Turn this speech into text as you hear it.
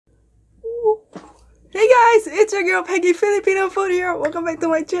guys, it's your girl Peggy, Filipino food here. Welcome back to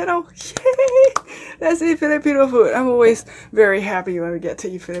my channel. Yay! Let's eat Filipino food. I'm always very happy when we get to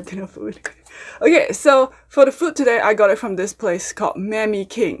eat Filipino food. Okay, so for the food today, I got it from this place called Mami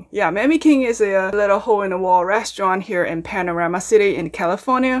King. Yeah, Mami King is a little hole-in-the-wall restaurant here in Panorama City in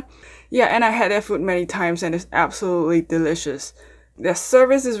California. Yeah, and I had their food many times and it's absolutely delicious. Their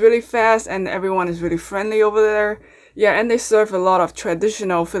service is really fast and everyone is really friendly over there. Yeah, and they serve a lot of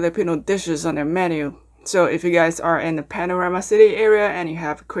traditional Filipino dishes on their menu. So if you guys are in the Panorama City area and you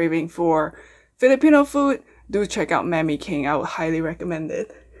have a craving for Filipino food, do check out Mami King. I would highly recommend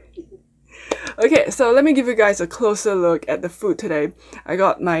it. Okay, so let me give you guys a closer look at the food today. I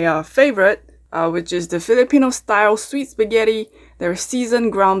got my favorite, which is the Filipino style sweet spaghetti. There's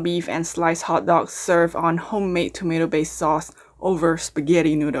seasoned ground beef and sliced hot dogs served on homemade tomato-based sauce over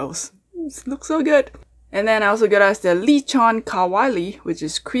spaghetti noodles. It looks so good. And then I also got us the Lechon Kawali, which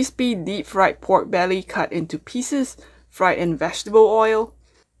is crispy deep-fried pork belly cut into pieces, fried in vegetable oil.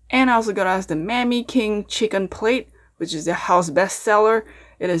 And I also got us the Mami King chicken plate, which is the house bestseller.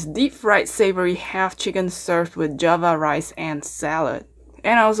 It is deep-fried savory half chicken served with java rice and salad.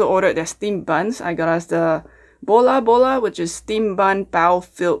 And I also ordered their steamed buns. I got us the bola bola, which is steamed bun bao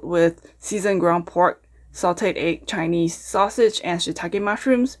filled with seasoned ground pork, sauteed egg, Chinese sausage, and shiitake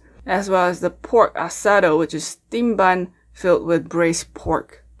mushrooms, as well as the pork asado, which is steamed bun filled with braised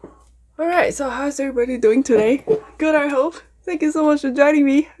pork. Alright, so how's everybody doing today? Good, I hope. Thank you so much for joining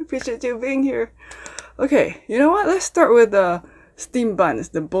me. I appreciate you being here. Okay, you know what? Let's start with the steamed buns,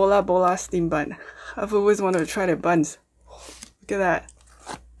 the bola bola steamed bun. I've always wanted to try their buns. Look at that.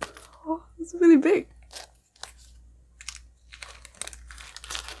 Oh, it's really big.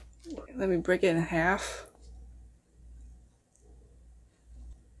 Let me break it in half.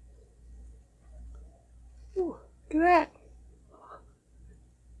 Ooh, look at that.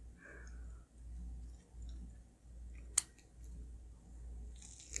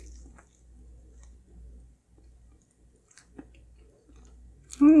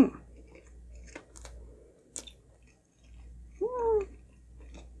 Mmm.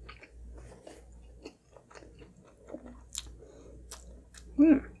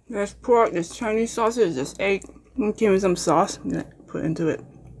 There's pork, there's Chinese sausage, there's egg. Give me some sauce. I'm gonna put into it.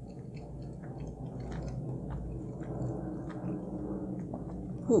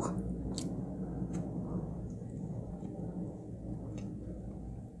 Ooh.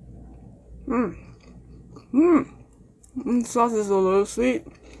 The sauce is a little sweet.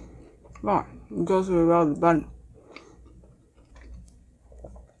 But it goes really well with the bun.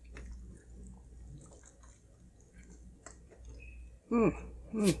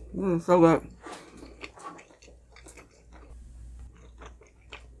 This is so good.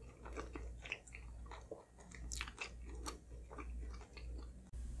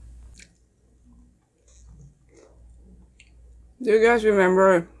 Do you guys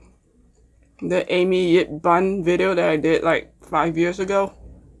remember the Amy Yip bun video that I did like 5 years ago?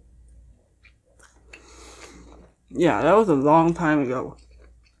 Yeah, that was a long time ago.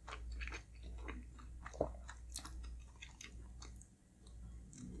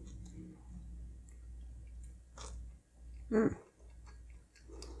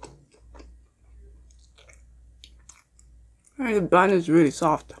 And the bun is really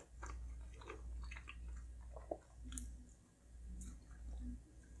soft.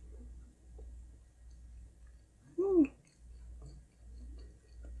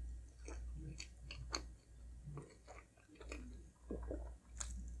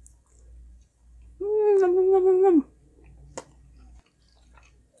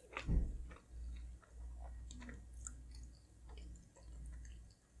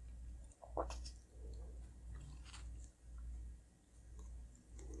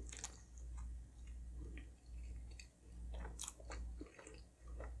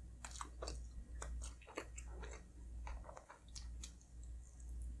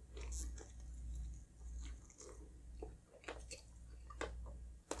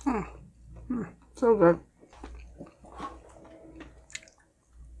 So good.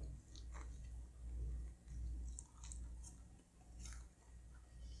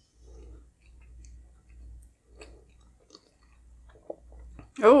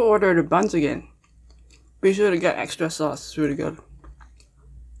 I will order the buns again. Be sure to get extra sauce. It's really good.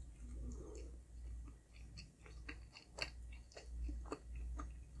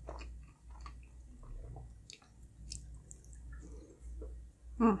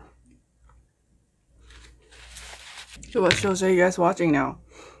 So what shows are you guys watching now?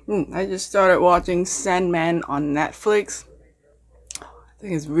 I just started watching Sandman on Netflix. I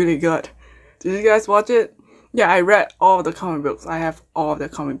think it's really good. Did you guys watch it? Yeah, I read all of the comic books. I have all of the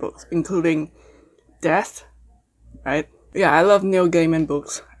comic books, including death, right? Yeah, I love Neil Gaiman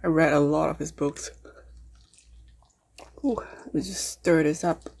books. I read a lot of his books. Ooh, let me just stir this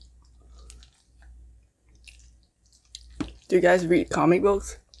up. Do you guys read comic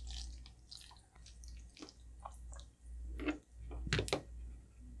books?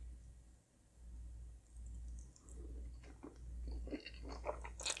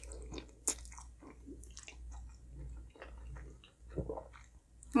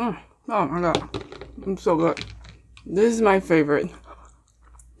 Oh my god, it's so good. This is my favorite.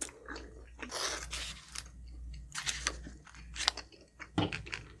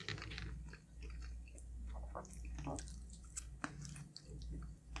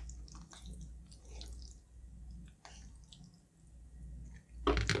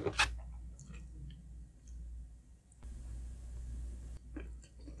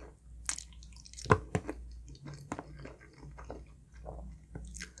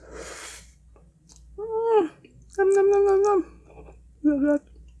 Nom nom nom nom nom. So good.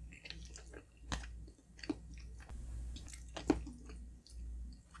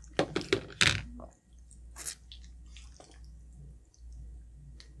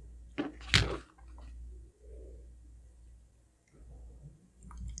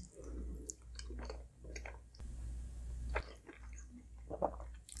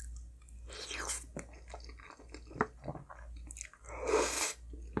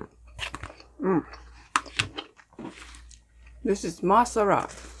 This is masara.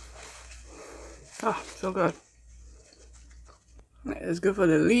 Ah, so good. It's good for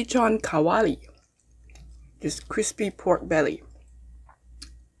the Lechon Kawali. This crispy pork belly.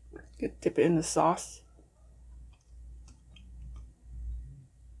 You dip it in the sauce.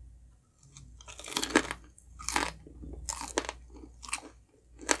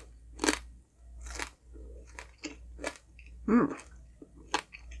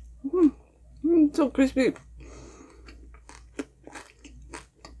 So crispy.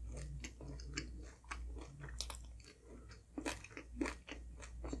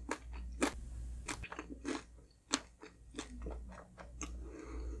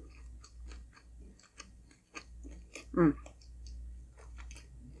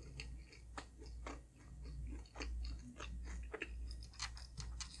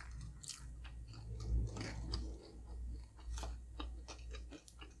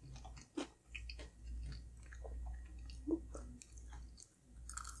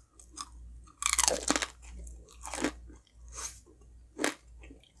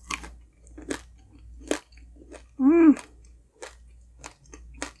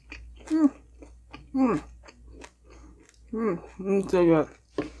 So good.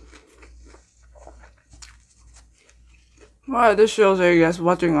 Alright, this shows are you guys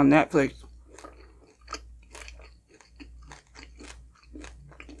watching on Netflix.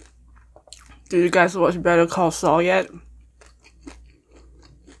 Did you guys watch Better Call Saul yet?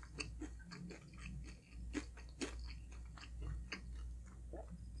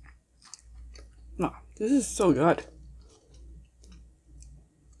 No, this is so good.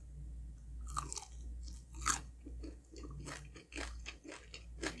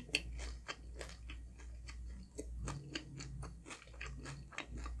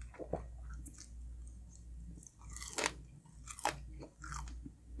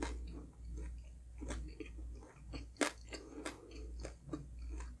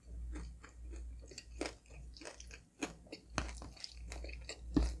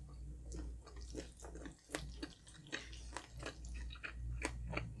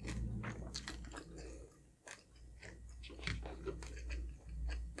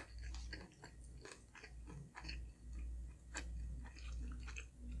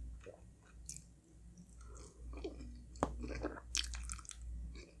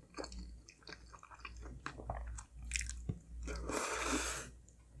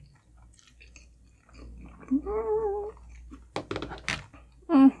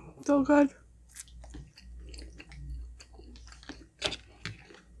 So good.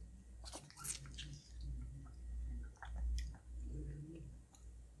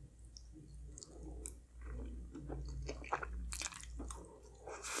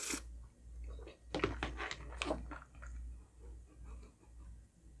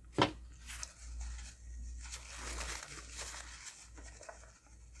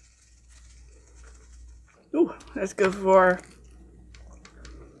 Ooh, that's good for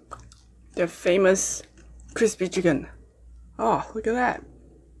the famous crispy chicken. Oh, look at that.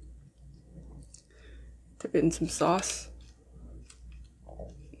 Dip it in some sauce.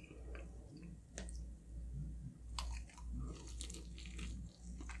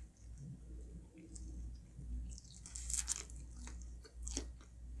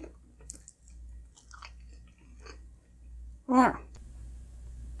 Oh.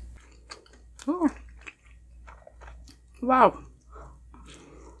 Oh. Wow.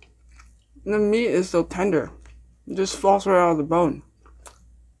 The meat is so tender. It just falls right out of the bone.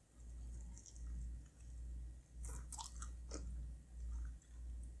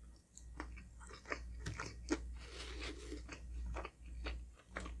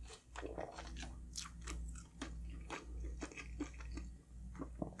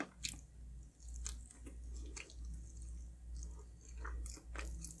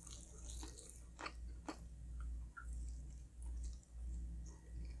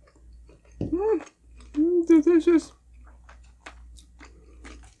 Delicious.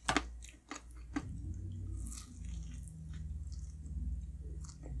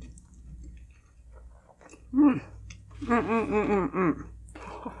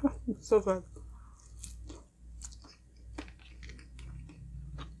 So good.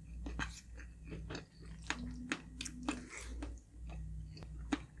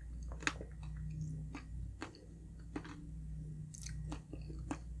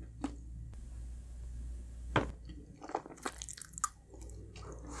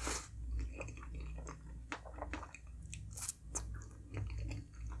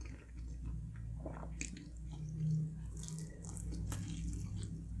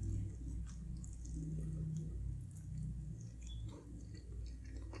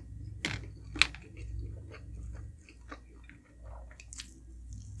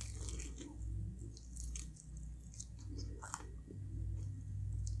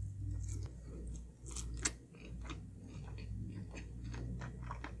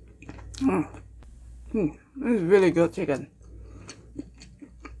 This is really good chicken.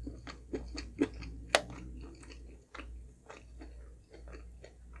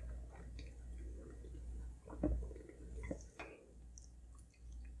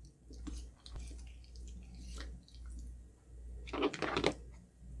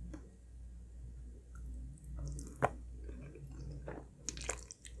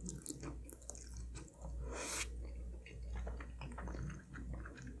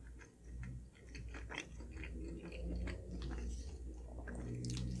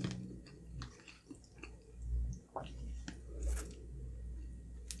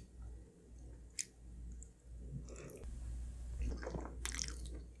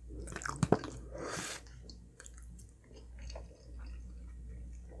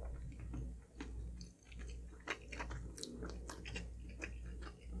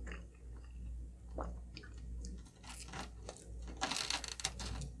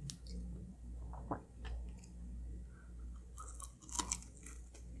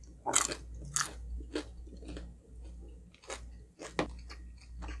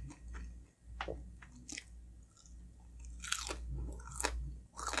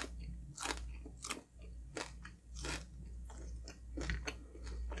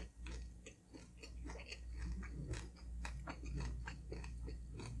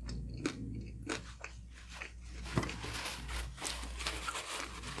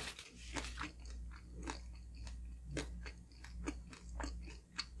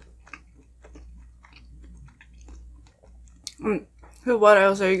 So what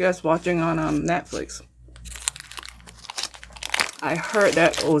else are you guys watching on Netflix? I heard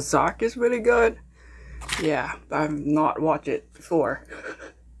that Ozark is really good. Yeah, but I've not watched it before.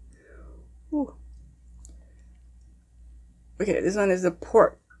 Okay, this one is the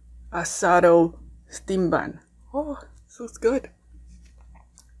pork asado steam bun. Oh, this looks good.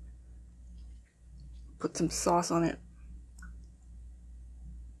 Put some sauce on it.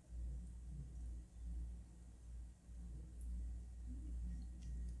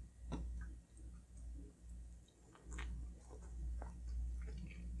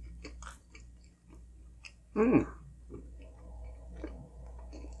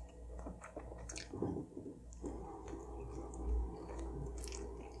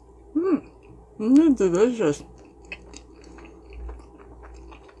 Delicious.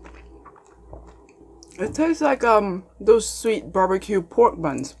 It tastes like those sweet barbecue pork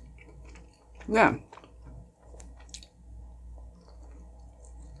buns. Yeah.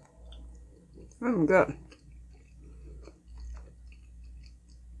 Good.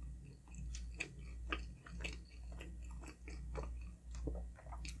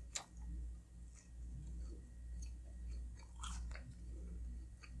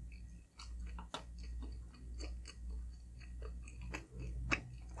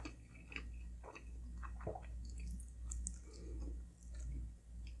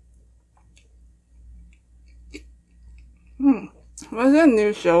 What's that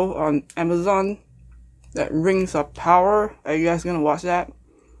new show on Amazon? That Rings of Power? Are you guys gonna watch that?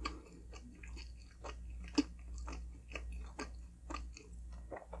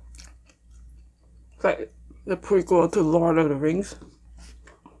 It's like the prequel to Lord of the Rings.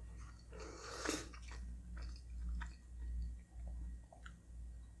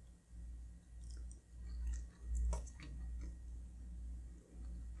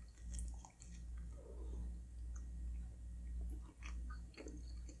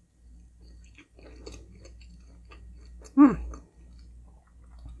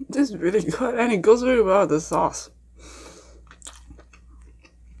 This is really good, and it goes really well with the sauce.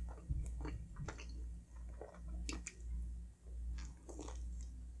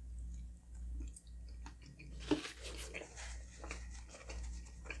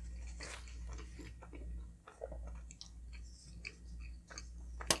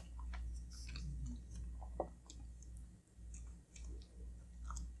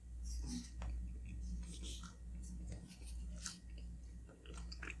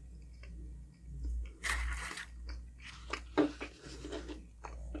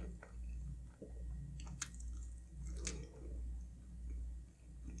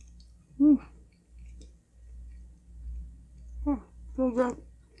 So good.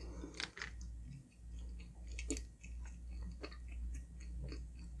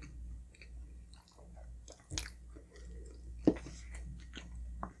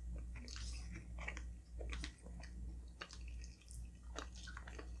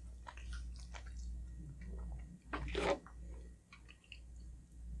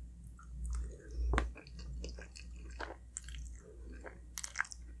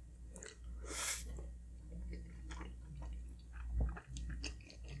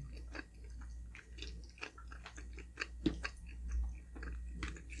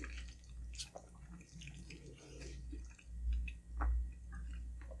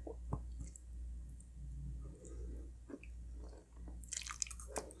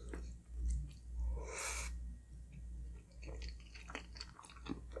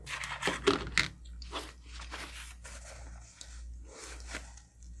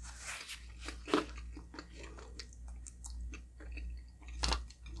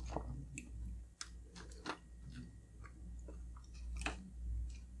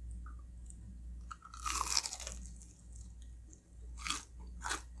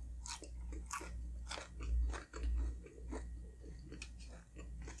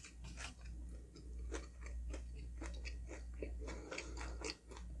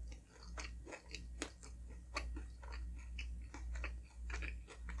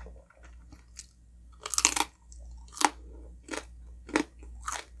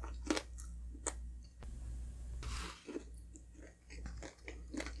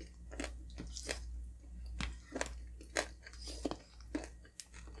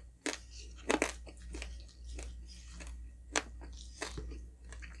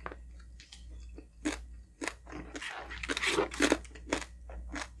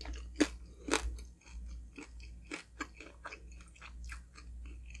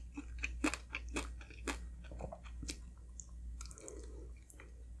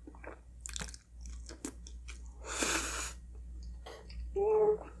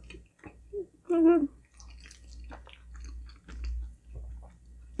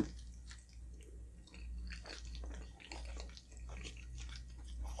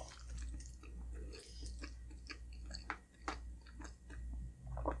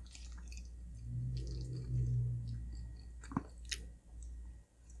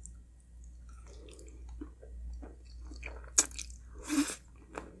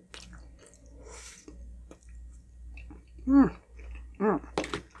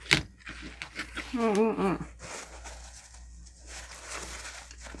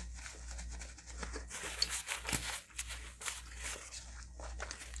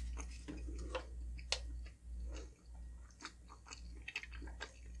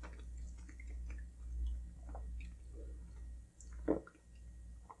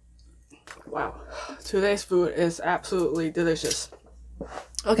 Wow, today's food is absolutely delicious.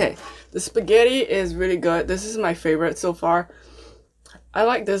 Okay, the spaghetti is really good. This is my favorite so far. I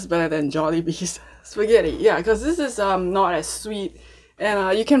like this better than Jollibee's spaghetti. Yeah, because this is not as sweet,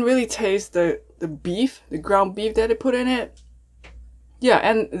 and you can really taste the beef, the ground beef that they put in it. Yeah,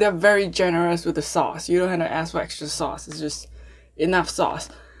 and they're very generous with the sauce. You don't have to ask for extra sauce. It's just enough sauce.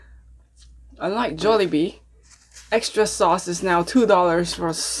 Unlike Jollibee, extra sauce is now $2 for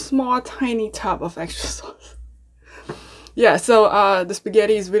a small tiny tub of extra sauce. Yeah, so the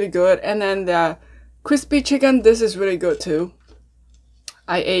spaghetti is really good, and then the crispy chicken, this is really good too.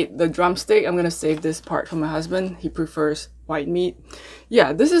 I ate the drumstick. I'm gonna save this part for my husband. He prefers white meat.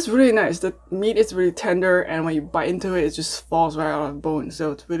 Yeah, this is really nice. The meat is really tender, and when you bite into it, it just falls right out of the bone,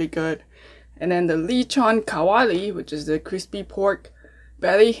 so it's really good. And then the Lechon Kawali, which is the crispy pork.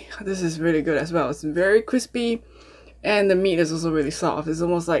 belly. This is really good as well. It's very crispy and the meat is also really soft. It's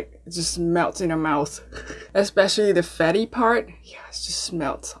almost like it just melts in your mouth. Especially the fatty part. Yeah, it just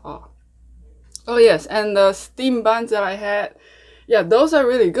melts. Oh yes, and the steamed buns that I had, yeah, those are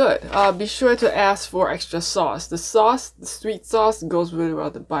really good. Be sure to ask for extra sauce. The sauce, the sweet sauce, goes really well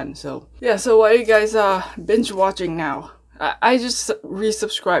with the bun. So yeah, so what are you guys binge watching now? I just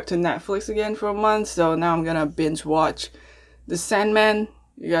resubscribed to Netflix again for a month, so now I'm gonna binge watch The Sandman.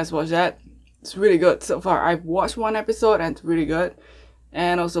 You guys watch that? It's really good so far. I've watched one episode and it's really good.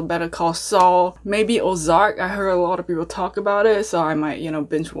 And also Better Call Saul. Maybe Ozark. I heard a lot of people talk about it, so I might, you know,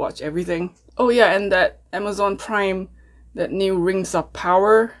 binge watch everything. Oh yeah, and that Amazon Prime, that new Rings of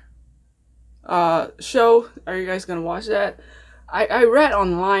Power show. Are you guys gonna watch that? I read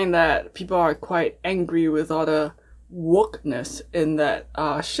online that people are quite angry with all the wokeness in that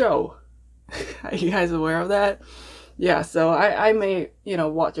show. Are you guys aware of that? Yeah, so I may, you know,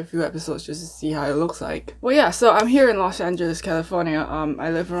 watch a few episodes just to see how it looks like. Well, yeah, so I'm here in Los Angeles, California.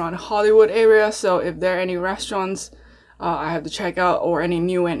 I live around the Hollywood area, so if there are any restaurants I have to check out or any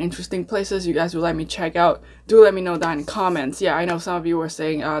new and interesting places you guys would let me check out, do let me know down in the comments. Yeah, I know some of you were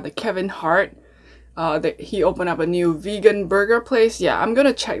saying the Kevin Hart, that he opened up a new vegan burger place. Yeah, I'm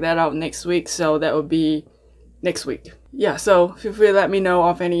gonna check that out next week, so that would be next week. Yeah, so feel free to let me know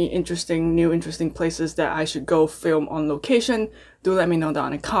of any new interesting places that I should go film on location. Do let me know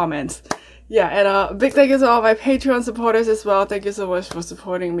down in the comments. Yeah, and big thank you to all my Patreon supporters as well. Thank you so much for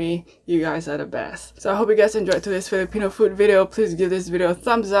supporting me. You guys are the best. So I hope you guys enjoyed today's Filipino food video. Please give this video a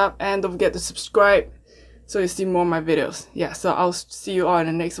thumbs up and don't forget to subscribe so you see more of my videos. Yeah, so I'll see you all in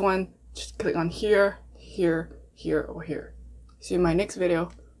the next one. Just click on here, here, here, or here. See you in my next video.